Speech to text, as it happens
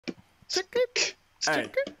Hey,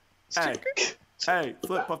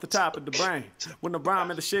 flip off the top of the brain. When the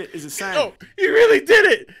rhyme and the shit is the same. Yo, he really did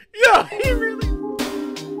it. Yo, he really.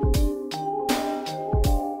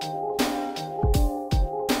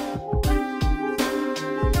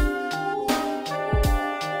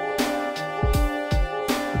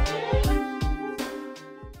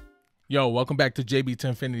 Yo, welcome back to JB to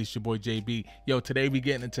Infinity. It's your boy JB. Yo, today we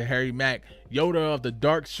getting into Harry Mack, Yoda of the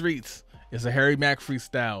Dark Streets. It's a Harry Mack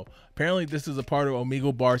freestyle. Apparently, this is a part of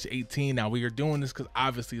Omegle Bars 18. Now, we are doing this because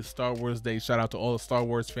obviously it's Star Wars Day. Shout out to all the Star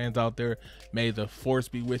Wars fans out there. May the Force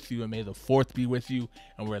be with you and may the Fourth be with you.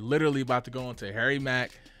 And we're literally about to go into Harry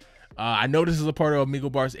Mack. I know this is a part of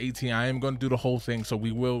Omegle Bars 18. I am going to do the whole thing, so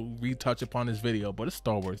we will retouch upon this video. But it's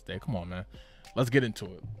Star Wars Day. Come on, man. Let's get into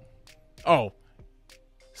it. Oh.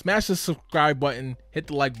 Smash the subscribe button, hit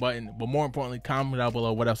the like button, but more importantly, comment down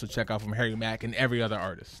below what else to check out from Harry Mack and every other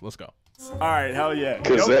artist. Let's go. All right, hell yeah.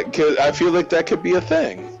 Because I feel like that could be a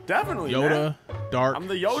thing. Definitely, Yoda, man. Dark I'm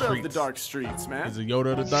the Yoda streets. of the Dark Streets, man. He's the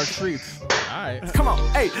Yoda of the Dark Streets. All right. Come on,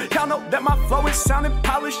 hey, y'all know that my flow is sounding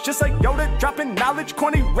polished, just like Yoda dropping knowledge.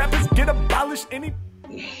 Corny rappers get abolished.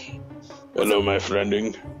 Hello, my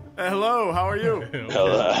friending. Hello, how are you?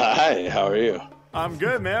 Hello, hi, how are you? I'm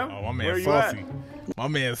good, man. Oh, my man Where saucy. you at? My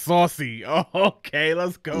man saucy. Oh, okay,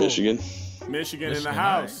 let's go. Michigan in the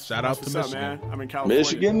house. Right. Shout out to What's Michigan. up, man? I'm in California.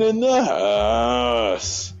 Michigan in the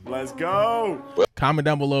house. Let's go. Comment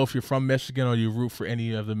down below if you're from Michigan or you root for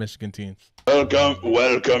any of the Michigan teams.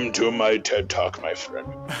 Welcome to my TED Talk, my friend.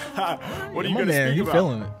 What are you my gonna man, speak he about?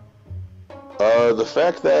 feeling it. The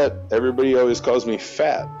fact that everybody always calls me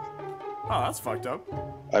fat. Oh, that's fucked up.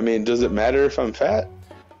 I mean, does it matter if I'm fat?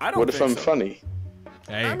 I don't What if think I'm so. funny?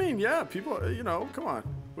 Hey. I mean, yeah, people, you know, come on.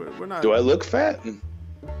 We're not. Do I look fat?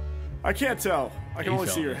 I can't tell. I can only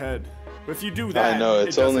see your head. But if you do that, I know,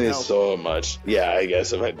 it's only help. so much. Yeah, I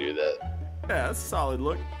guess if I do that. Yeah, that's a solid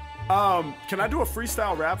look. Can I do a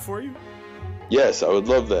freestyle rap for you? Yes, I would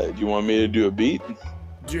love that. You want me to do a beat?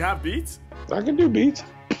 Do you have beats? I can do beats.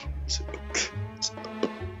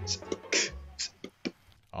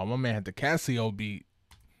 Oh, my man had the Casio beat.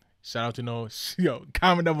 Shout out to yo,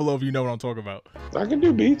 comment down below if you know what I'm talking about. I can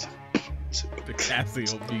do beats. The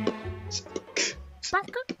Casio beat.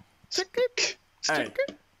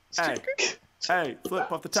 Hey,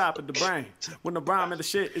 flip off the top of the brain. When the rhyme and the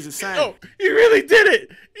shit is the same. Yo, he really did it.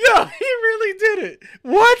 Yo, he really did it.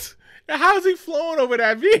 What? How's he flowing over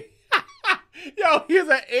that beat? Yo, he's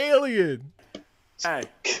an alien.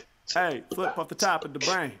 Hey, flip off the top of the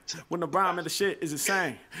brain. When the rhyme and the shit is the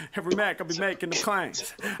same. Harry Mack, I'll be making the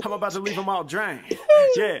claims. I'm about to leave them all drained.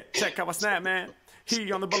 Yeah, check how I snap, man. He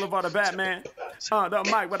on the boulevard of Batman. The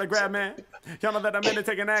mic with a grab, man. Y'all know that I'm in it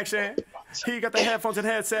taking action. He got the headphones and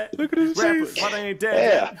headset. Look at his rappers, face. why they ain't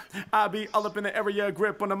dead yet. I'll be all up in the area,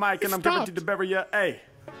 grip on the mic, and I'm guaranteed to bury ya. Hey.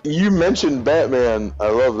 You mentioned Batman. I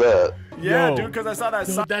love that. Yeah, Yo. dude, because I saw that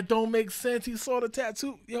Yo, sign. that don't make sense. He saw the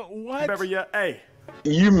tattoo. Yo, what? Bury ya. Hey.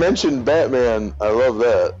 You mentioned Batman. I love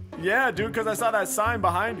that. Yeah, dude, because I saw that sign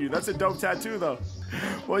behind you. That's a dope tattoo, though.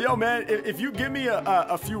 Well, yo, man, if you give me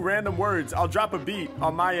a few random words, I'll drop a beat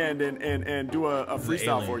on my end and do a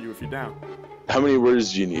freestyle for you if you're down. How many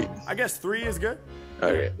words do you need? I guess 3 is good.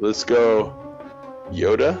 Okay, let's go.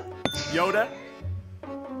 Yoda. Yoda.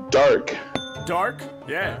 Dark. Dark.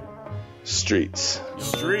 Yeah. Streets.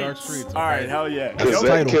 Streets. Dark Streets. All right, hell yeah. Because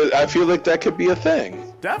Yoda. I feel like that could be a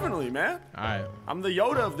thing. Definitely, man. All right. I'm the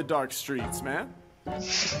Yoda of the Dark Streets, man. All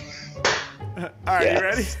right, you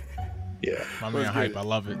ready? Yeah. My man hype. I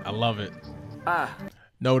love it. I love it. Ah.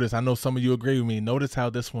 Notice, I know some of you agree with me. Notice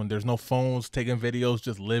how this one, there's no phones taking videos.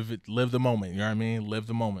 Just live it. Live the moment. You know what I mean? Live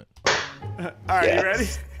the moment. All right, you ready?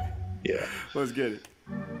 Yeah. Let's get it.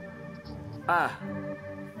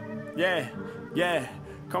 Yeah, yeah.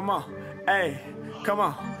 Come on. Hey, come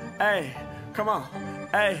on. Hey, come on.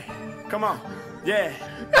 Hey, come on. Yeah,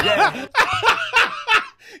 yeah.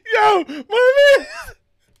 Yo, my man.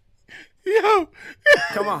 Yo.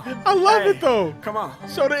 Come on. I love Hey, it, though. Come on.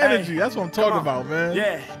 Show the energy. Hey, That's what I'm come talking on. about, man.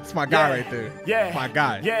 Yeah. That's my guy Yeah. right there. Yeah. My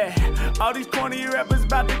guy. Yeah. All these corny rappers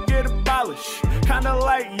about to get abolished. Kinda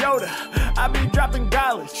like Yoda. I be dropping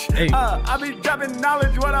knowledge. Hey. I be dropping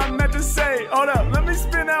knowledge, what I meant to say. Hold up, let me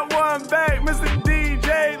spin that one back, Mr.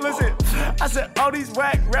 DJ. Listen, I said all these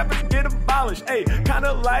whack rappers get abolished. polished, ayy,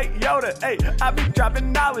 kinda like Yoda, ayy, I be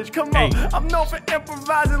dropping knowledge, come on, I'm known for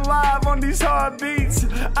improvising live on these hard beats,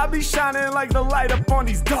 I be shining like the light up on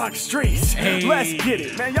these dark streets, let's get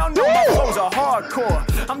it, man, y'all know my flows are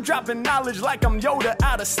hardcore, I'm dropping knowledge like I'm Yoda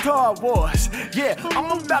out of Star Wars, yeah,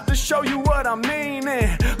 I'm about to show you what I mean,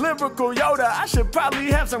 lyrical Yoda, I should probably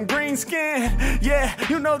have some green skin, yeah,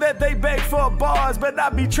 you know that they beg for bars, but I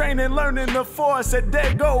be training, learning the force at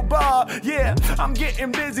Dago Bar, yeah, I'm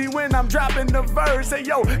getting busy when I'm dropping the verse, hey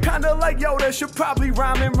yo, kinda like Yoda, should probably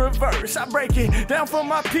rhyme in reverse, I break it down for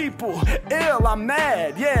my people, ill, I'm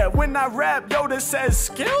mad, yeah, when I rap, Yoda says,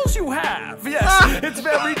 skills you have, yes, it's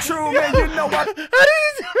very true, man, you know I...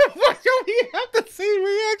 You have the same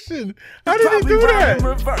reaction. How did he do that? In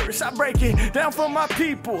reverse, I break it down for my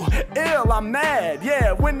people, ill, I'm mad,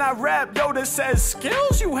 yeah, when I rap, Yoda says,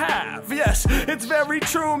 skills you have, yes, it's very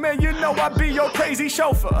true, man, you know I be your crazy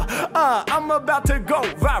chauffeur, I'm about to go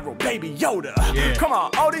viral, baby Yoda, come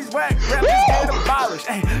on, all these whack rappers get abolished,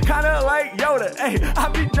 ay, kinda like Yoda, ay, I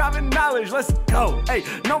be dropping knowledge, let's go, ay,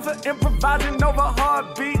 known for improvising over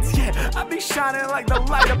hard beats, yeah, I be shining like the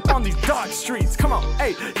light up on these dark streets, come on,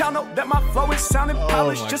 ay, y'all know that my flow is sounding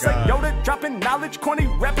polished, just like Yoda dropping knowledge, corny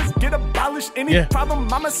rappers get abolished, any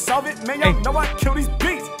problem I'ma solve it, man, y'all know I kill these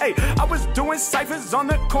beats, ay, I was doing ciphers on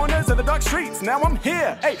the corners of the dark streets, now I'm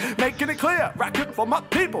here, ay, making it clear, rockin' for my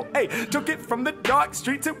people, ay, took it from the dark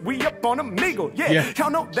streets and we up on Omegle, yeah,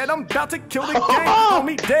 y'all know that I'm about to kill the game,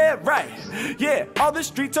 homie, dead right, yeah, all the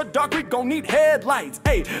streets are dark, we gon' need headlights,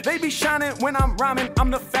 ay, they be shining when I'm rhyming,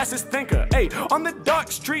 I'm the fastest thinker, ay, on the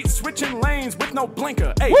dark streets, switching lanes with no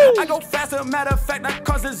blinker, ay, I go faster, matter of fact, I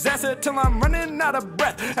cause disaster till I'm running out of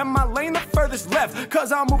breath, and my lane the furthest left,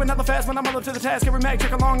 cause I'm moving hella fast when I'm up to the task, Harry Mack,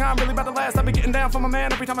 check along, I'm really about to last, I be getting down for my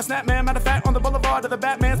man, every time I snap, man, matter of fact, on the boulevard of the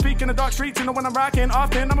Batman, speaking the dark streets, you know when I'm rocking,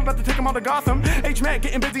 often, I'm about to take them all to Gotham, H-Mack,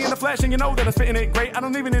 getting busy in the flesh, and you know that I'm spitting it great, I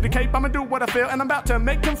don't even need a cape, I'ma do what I feel, and I'm about to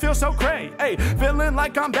make them feel so great, ay, feeling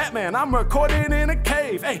like I'm Batman, I'm recording in a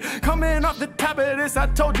cave, ay, coming off the top of this, I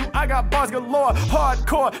told you I got bars galore,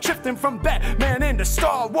 hardcore, shifting from Batman into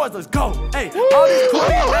Star Wars, let's go, ay, all these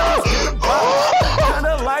corny rappers get a ball,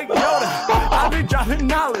 kinda like Yoda, I be dropping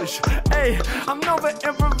knowledge, ay, I'm known for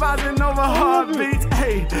improvising over hard beats,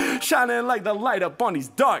 ay, shining like the light up on these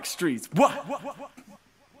dark streets, what?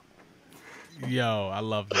 Yo, I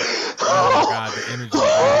love that. Oh my god, the energy.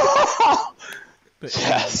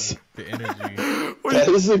 Yes. The energy. That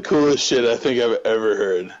is the coolest shit I think I've ever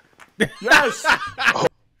heard. Yes.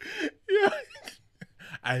 Yeah.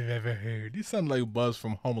 I've ever heard. You sound like Buzz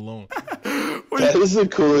from Home Alone. That is the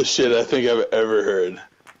coolest shit I think I've ever heard.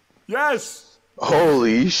 Yes.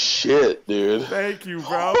 Holy shit, dude. Thank you,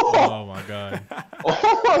 bro. Oh my god.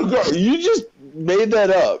 Oh my god, you just made that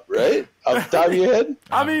up, right? Off the top of your head?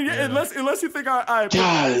 I mean, unless you think I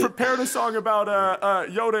prepared a song about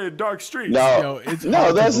Yoda in dark streets. No,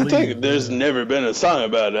 Yo, that's the thing. There's never been a song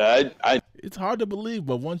about it. It's hard to believe,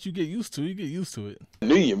 but once you get used to it, you get used to it. I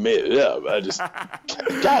knew you made it up. I just,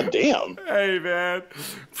 goddamn. Hey, man.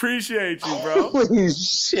 Appreciate you, bro. Holy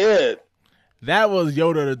shit. That was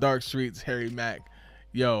Yoda the Dark Streets, Harry Mack.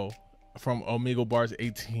 Yo, from Omegle Bars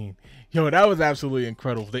 18. Yo, that was absolutely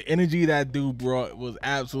incredible. The energy that dude brought was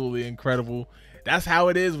absolutely incredible. That's how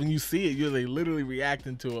it is when you see it. You're like literally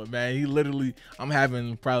reacting to it, man. He literally, I'm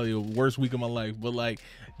having probably the worst week of my life, but like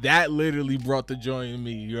that literally brought the joy in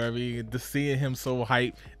me. You know what I mean? To seeing him so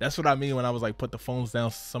hype. That's what I mean when I was like, put the phones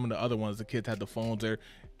down. Some of the other ones, the kids had the phones there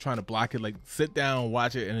trying to block it. Like sit down,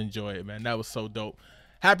 watch it, and enjoy it, man. That was so dope.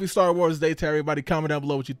 Happy Star Wars Day to everybody. Comment down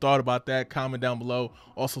below what you thought about that. Comment down below.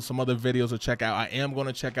 Also, some other videos to check out. I am going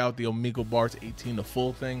to check out the Omegle Bars 18, the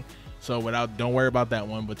full thing. So don't worry about that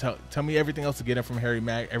one. But tell me everything else to get in from Harry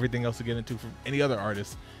Mack. Everything else to get into from any other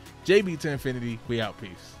artist. JB to Infinity. We out.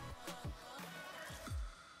 Peace.